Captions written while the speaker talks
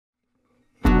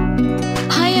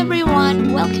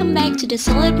welcome back to the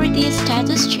Celebrity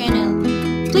Status channel.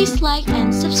 Please like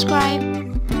and subscribe.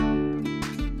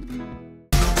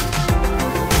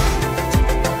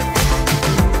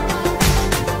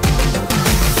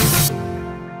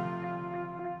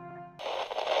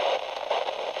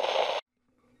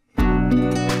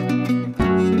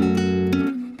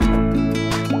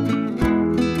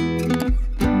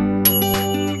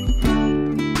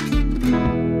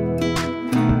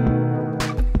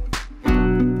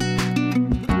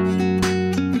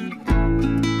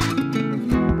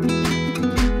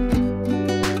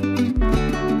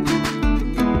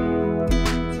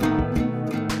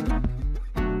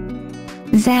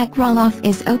 Zach Roloff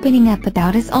is opening up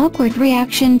about his awkward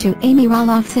reaction to Amy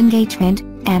Roloff's engagement,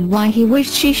 and why he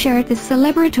wished she shared the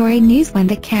celebratory news when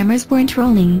the cameras weren't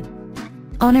rolling.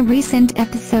 On a recent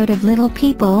episode of Little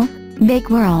People, Big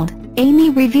World,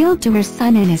 Amy revealed to her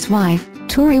son and his wife,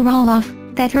 Tori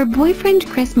Roloff, that her boyfriend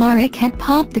Chris Marek had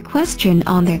popped the question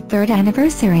on their 3rd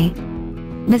anniversary.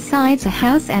 "Besides a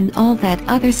house and all that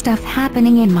other stuff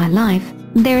happening in my life,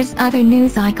 there's other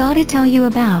news I gotta tell you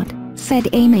about," said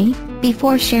Amy,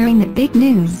 before sharing the big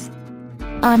news.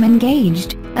 "I'm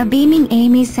engaged," a beaming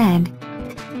Amy said.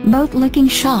 Both looking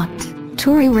shocked,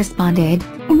 Tori responded,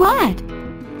 "What?"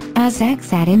 as Zach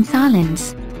sat in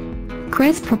silence.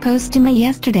 "Chris proposed to me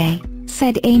yesterday,"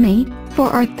 said Amy, "for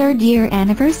our 3rd-year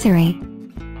anniversary."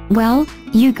 "Well,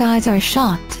 you guys are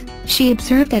shocked," she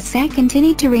observed as Zach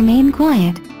continued to remain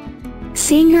quiet.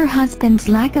 Seeing her husband's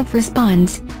lack of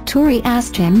response, Tori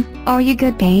asked him, "Are you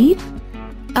good, babe?"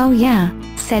 "Oh yeah,"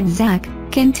 said Zach,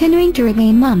 continuing to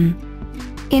remain mum.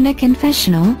 In a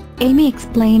confessional, Amy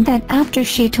explained that after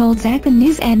she told Zach the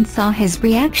news and saw his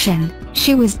reaction,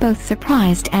 she was both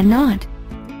surprised and not.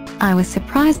 "I was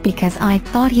surprised because I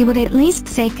thought he would at least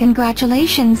say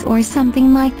congratulations or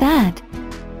something like that.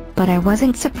 But I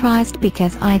wasn't surprised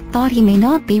because I thought he may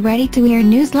not be ready to hear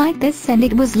news like this, and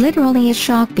it was literally a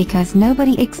shock because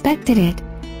nobody expected it."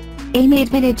 Amy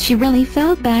admitted she really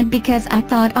felt bad because I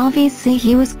thought obviously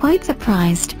he was quite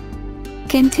surprised.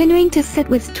 Continuing to sit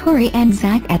with Tori and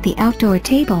Zach at the outdoor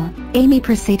table, Amy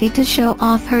proceeded to show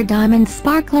off her diamond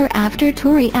sparkler after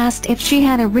Tori asked if she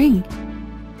had a ring.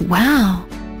 "Wow!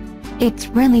 It's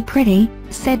really pretty,"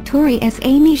 said Tori as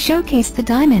Amy showcased the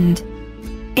diamond.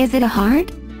 "Is it a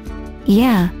heart?"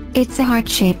 "Yeah, it's a heart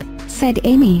shape," said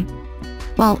Amy.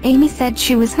 While Amy said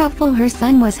she was hopeful her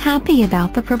son was happy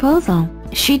about the proposal,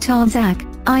 she told Zach,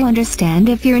 "I understand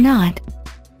if you're not."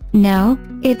 "No,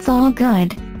 it's all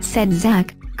good," said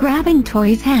Zach, grabbing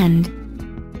Tori's hand.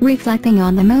 Reflecting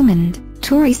on the moment,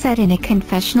 Tori said in a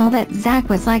confessional that Zach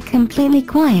was like completely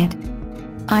quiet.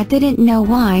 "I didn't know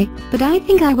why, but I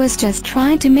think I was just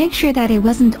trying to make sure that it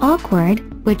wasn't awkward,"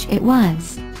 which it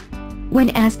was. When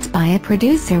asked by a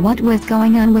producer what was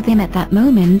going on with him at that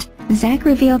moment, Zach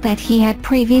revealed that he had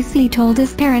previously told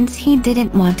his parents he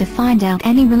didn't want to find out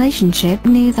any relationship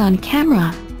news on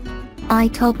camera. "I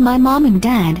told my mom and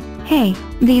dad, hey,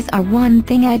 these are one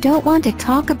thing I don't want to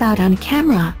talk about on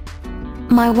camera.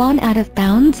 My one out of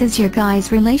bounds is your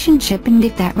guys' relationship, and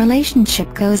if that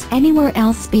relationship goes anywhere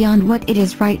else beyond what it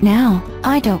is right now,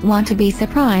 I don't want to be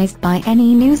surprised by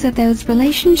any news of those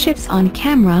relationships on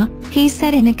camera," he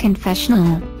said in a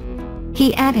confessional.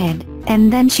 He added,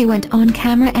 "And then she went on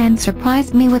camera and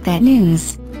surprised me with that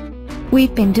news.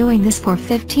 We've been doing this for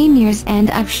 15 years and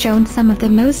I've shown some of the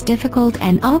most difficult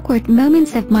and awkward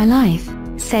moments of my life,"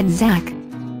 said Zach.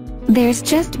 "There's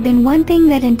just been one thing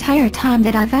that entire time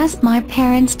that I've asked my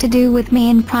parents to do with me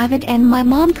in private and my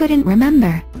mom couldn't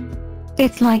remember.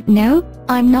 It's like, no,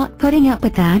 I'm not putting up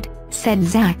with that," said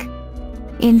Zach.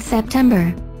 In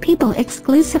September, People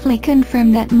exclusively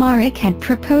confirmed that Marek had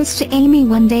proposed to Amy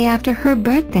one day after her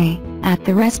birthday, at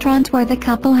the restaurant where the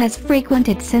couple has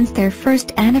frequented since their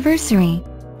 1st anniversary.